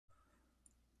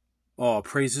All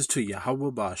praises to Yahweh,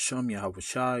 Ba'ashem, Yahweh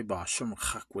Shai, Ba'ashem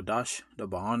Chakwadash,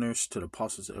 double honors to the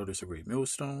apostles and elders of Great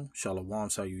Millstone. Shalom,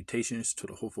 salutations to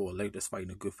the hopeful elect that's fighting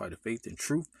a good fight of faith and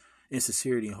truth, in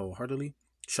sincerity and wholeheartedly.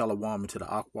 Shalom unto the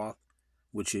Akwath,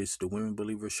 which is the women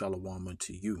believers. Shalom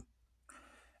unto you.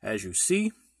 As you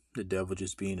see, the devil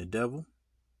just being the devil.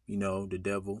 The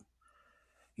devil,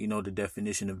 the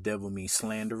definition of devil means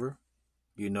slanderer,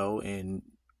 and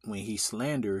when he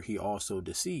slander, he also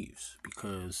deceives,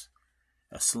 because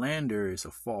a slander is a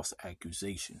false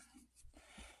accusation.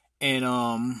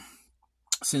 And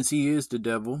since he is the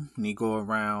devil and he go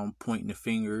around pointing the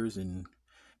fingers and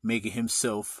making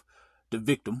himself the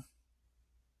victim,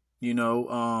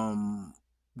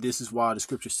 this is why the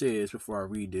scripture says, before I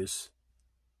read this,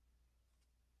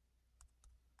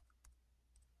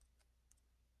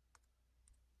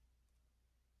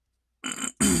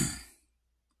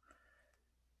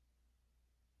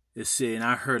 it said, and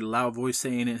I heard a loud voice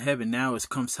saying in heaven, now has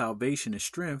come salvation and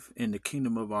strength in the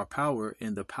kingdom of our power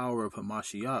and the power of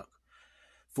Hamashiach.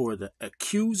 For the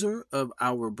accuser of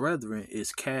our brethren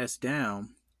is cast down,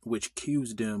 which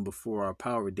accused them before our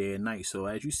power day and night. So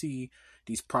as you see,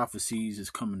 these prophecies is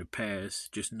coming to pass.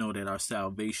 Just know that our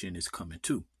salvation is coming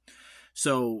too.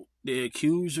 So the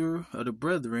accuser of the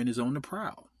brethren is on the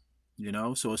prowl.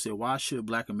 So it said, why should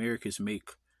black Americans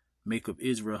make of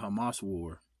Israel Hamas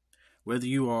war? Whether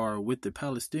you are with the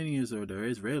Palestinians or the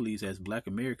Israelis, as black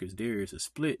Americans, there is a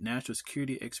split. National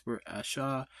security expert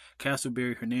Asha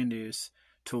Castleberry Hernandez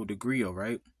told the Griot,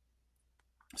 right?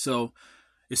 So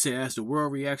it said, as the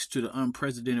world reacts to the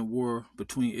unprecedented war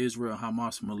between Israel and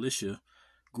Hamas militia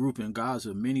group in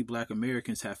Gaza, many black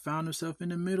Americans have found themselves in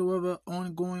the middle of an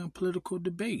ongoing political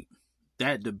debate.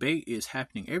 That debate is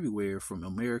happening everywhere, from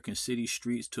American city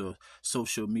streets to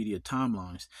social media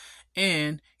timelines.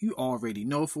 And you already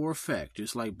know for a fact,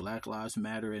 just like Black Lives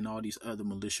Matter and all these other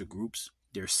militia groups,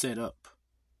 they're set up.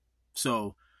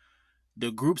 So the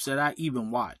groups that I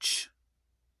even watch,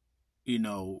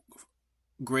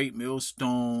 Great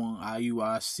Millstone,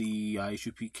 IUIC,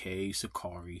 ISUPK,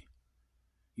 Sakari,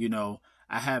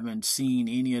 I haven't seen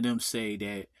any of them say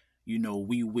that,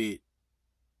 we with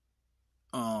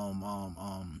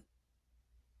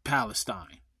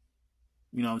Palestine.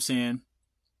 You know what I'm saying?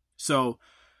 So,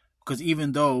 because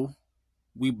even though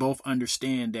we both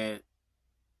understand that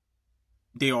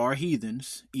they are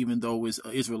heathens, even though it's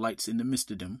Israelites in the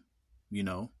midst of them,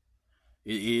 it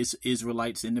is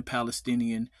Israelites in the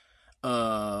Palestinian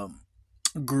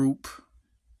group.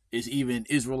 It's even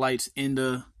Israelites in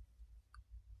the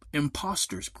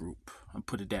imposters group. I'll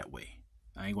put it that way.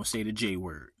 I ain't gonna say the J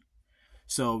word.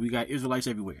 So we got Israelites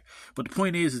everywhere. But the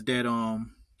point is that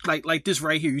like this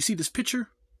right here, you see this picture?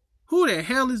 Who the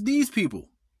hell is these people?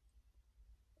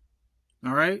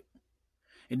 All right?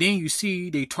 And then you see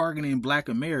they targeting black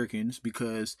Americans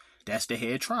because that's the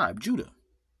head tribe, Judah.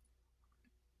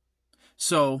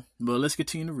 So, but let's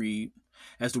continue to read.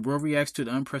 As the world reacts to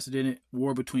the unprecedented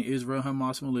war between Israel and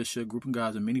Hamas militia group in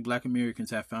Gaza, many black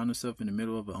Americans have found themselves in the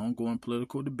middle of an ongoing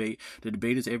political debate. The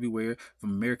debate is everywhere,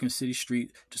 from American city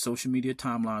street to social media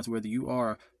timelines. Whether you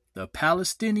are the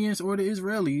Palestinians or the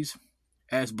Israelis,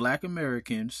 as black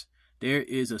Americans, there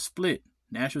is a split.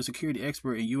 National security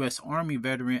expert and U.S. Army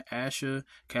veteran Asha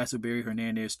Castleberry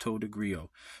Hernandez told the Griot.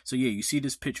 So yeah, you see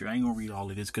this picture. I ain't gonna read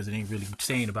all of this because it ain't really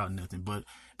saying about nothing. But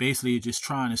basically, it's just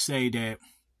trying to say that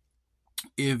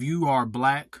if you are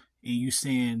black and you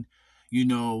saying,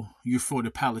 you're for the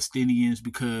Palestinians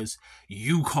because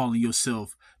you calling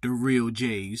yourself the real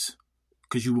Jays,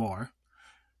 because you are.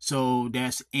 So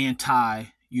that's anti,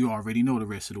 you already know the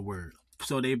rest of the word.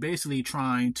 So they're basically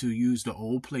trying to use the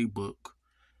old playbook,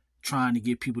 trying to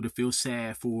get people to feel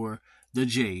sad for the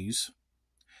Jays.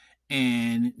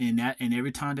 And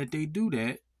every time that they do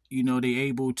that, they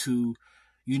able to,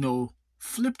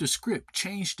 flip the script,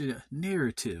 change the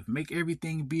narrative, make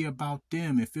everything be about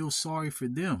them and feel sorry for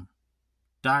them.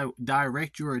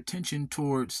 Direct your attention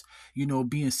towards,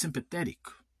 being sympathetic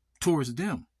towards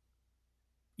them.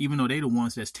 Even though they're the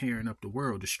ones that's tearing up the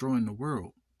world, destroying the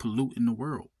world, polluting the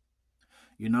world.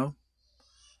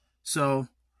 So,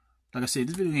 like I said,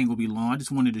 this video ain't gonna be long. I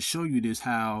just wanted to show you this,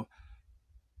 how,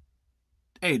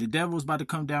 hey, the devil's about to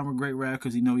come down with great wrath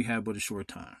because he know he had but a short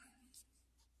time.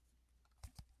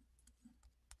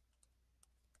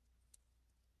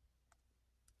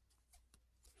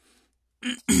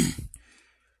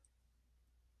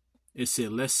 It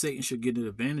said, lest Satan should get an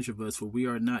advantage of us, for we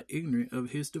are not ignorant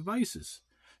of his devices.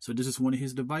 So this is one of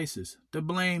his devices. The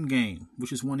blame game,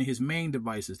 which is one of his main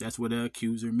devices. That's what the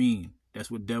accuser mean.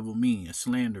 That's what devil mean, a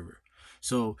slanderer.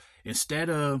 So instead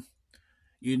of,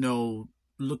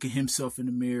 looking himself in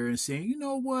the mirror and saying, you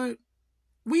know what?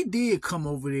 we did come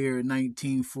over there in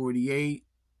 1948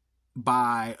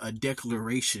 by a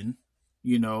declaration.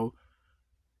 You know,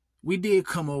 we did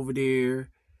come over there,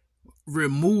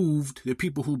 removed the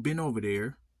people who've been over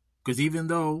there, because even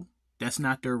though that's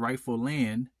not their rightful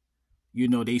land, you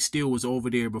know, they still was over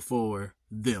there before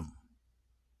them.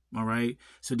 All right.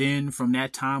 So then from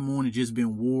that time on, it just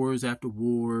been wars after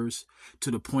wars to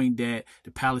the point that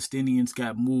the Palestinians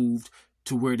got moved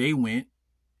to where they went.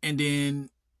 And then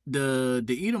the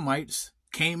Edomites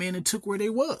came in and took where they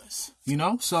was, you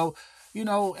know? So, you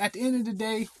know, at the end of the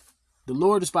day, the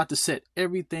Lord is about to set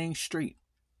everything straight.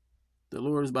 The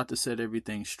Lord is about to set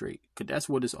everything straight, because that's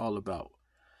what it's all about.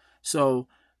 So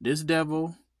this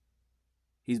devil,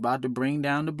 he's about to bring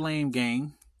down the blame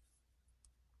game,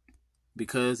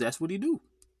 because that's what he do.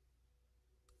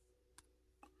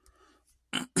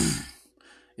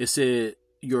 It said,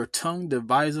 your tongue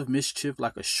deviseth mischief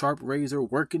like a sharp razor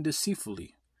working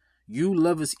deceitfully. You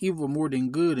lovest evil more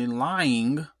than good, and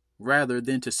lying rather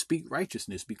than to speak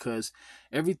righteousness, because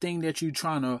everything that you're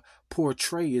trying to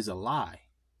portray is a lie.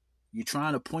 You're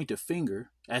trying to point a finger.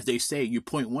 As they say, you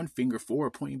point one finger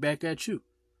forward, pointing back at you.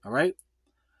 All right?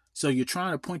 So you're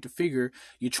trying to point the finger.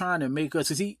 You're trying to make us.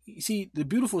 See, the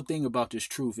beautiful thing about this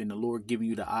truth and the Lord giving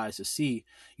you the eyes to see,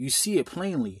 you see it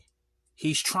plainly.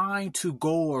 He's trying to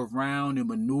go around and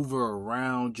maneuver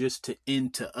around just to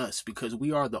end to us, because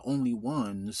we are the only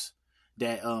ones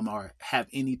that have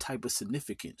any type of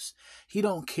significance. He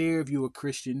don't care if you're a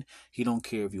Christian. He don't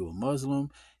care if you're a Muslim.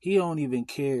 He don't even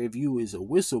care if you is a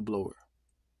whistleblower.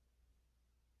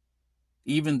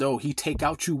 Even though he take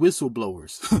out you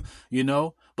whistleblowers, you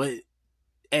know. But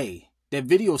hey, that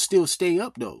video still stay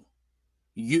up though.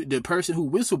 The person who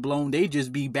whistleblown, they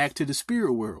just be back to the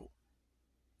spirit world.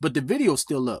 But the video's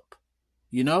still up,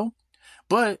 you know.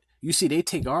 But you see, they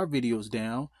take our videos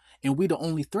down, and we the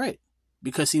only threat.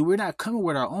 Because see, we're not coming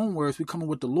with our own words, we're coming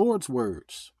with the Lord's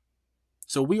words.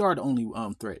 So we are the only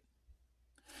threat.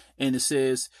 And it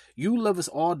says, you love us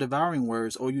all devouring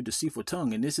words, or you deceitful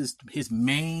tongue. And this is his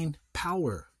main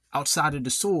power outside of the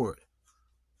sword.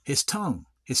 His tongue.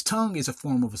 His tongue is a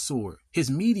form of a sword. His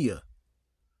media.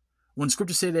 When the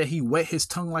scripture said that he whet his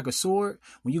tongue like a sword,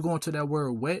 when you go into that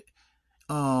word wet,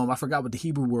 I forgot what the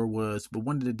Hebrew word was, but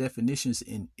one of the definitions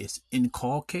is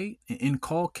inculcate. And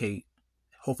inculcate,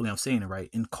 hopefully I'm saying it right,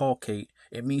 inculcate,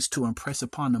 it means to impress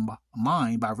upon the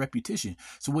mind by repetition.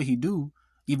 So what he do,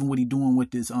 even what he doing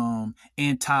with this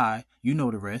anti, you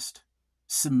know the rest,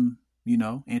 sim, you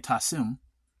know, anti-sim.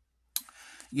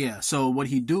 Yeah, so what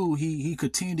he do, he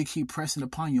continue to keep pressing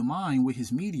upon your mind with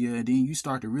his media, and then you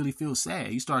start to really feel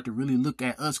sad. You start to really look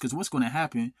at us, because what's going to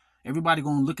happen, everybody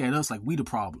going to look at us like we the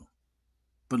problem.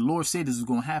 But the Lord said this is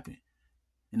going to happen.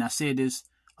 And I said this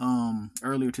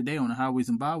earlier today on the highways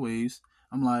and byways.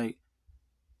 I'm like,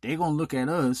 they're going to look at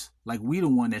us like we the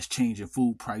one that's changing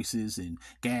food prices and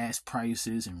gas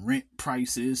prices and rent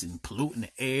prices and polluting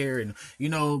the air. And, you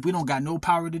know, we don't got no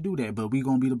power to do that, but we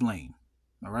going to be to blame.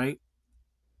 All right?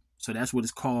 So that's what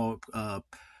it's called,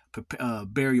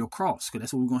 bear your cross, because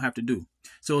that's what we're going to have to do.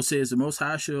 So it says, the Most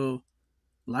High shall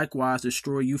likewise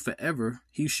destroy you forever.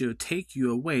 He shall take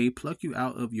you away, pluck you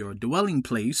out of your dwelling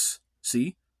place.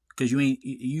 See? Because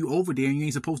you over there and you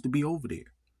ain't supposed to be over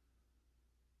there.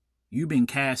 You've been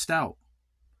cast out.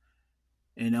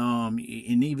 And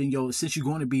even since you're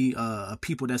going to be a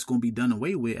people that's going to be done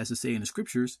away with, as I say in the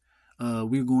scriptures,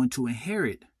 we're going to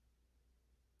inherit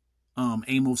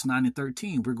Amos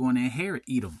 9:13. We're going to inherit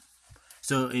Edom.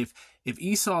 So if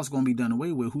Esau's going to be done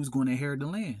away with, who's going to inherit the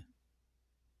land?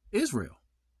 Israel.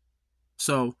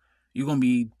 So you're going to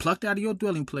be plucked out of your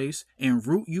dwelling place and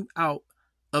root you out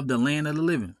of the land of the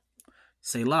living.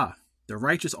 Selah. The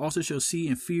righteous also shall see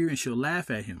and fear and shall laugh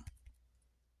at him.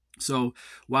 So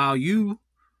while you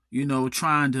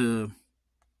trying to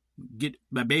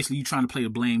basically you trying to play the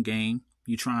blame game,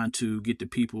 you trying to get the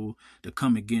people to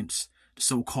come against the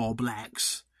so-called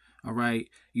blacks. All right.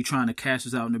 You trying to cast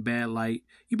us out in a bad light.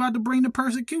 You about to bring the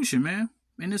persecution, man.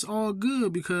 And it's all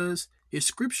good because it's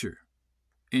scripture.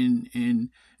 And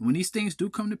when these things do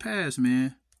come to pass,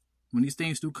 man,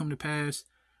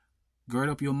 gird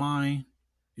up your mind.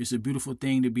 It's a beautiful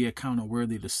thing to be accounted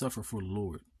worthy to suffer for the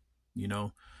Lord, you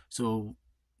know. So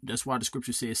that's why the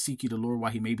scripture says, seek ye the Lord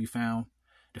while he may be found.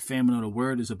 The famine of the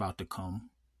word is about to come.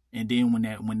 And then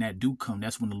when that do come,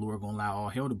 that's when the Lord going to allow all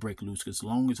hell to break loose. Because as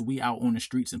long as we out on the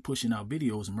streets and pushing out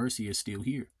videos, mercy is still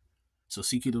here. So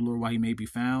seek ye the Lord while he may be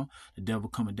found. The devil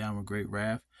coming down with great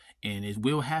wrath. And it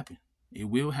will happen. It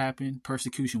will happen.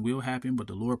 Persecution will happen. But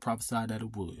the Lord prophesied that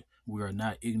it would. We are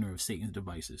not ignorant of Satan's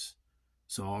devices.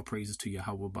 So all praises to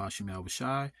Yahweh Bashim Al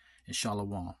Bashai and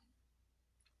Shalom.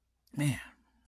 Man.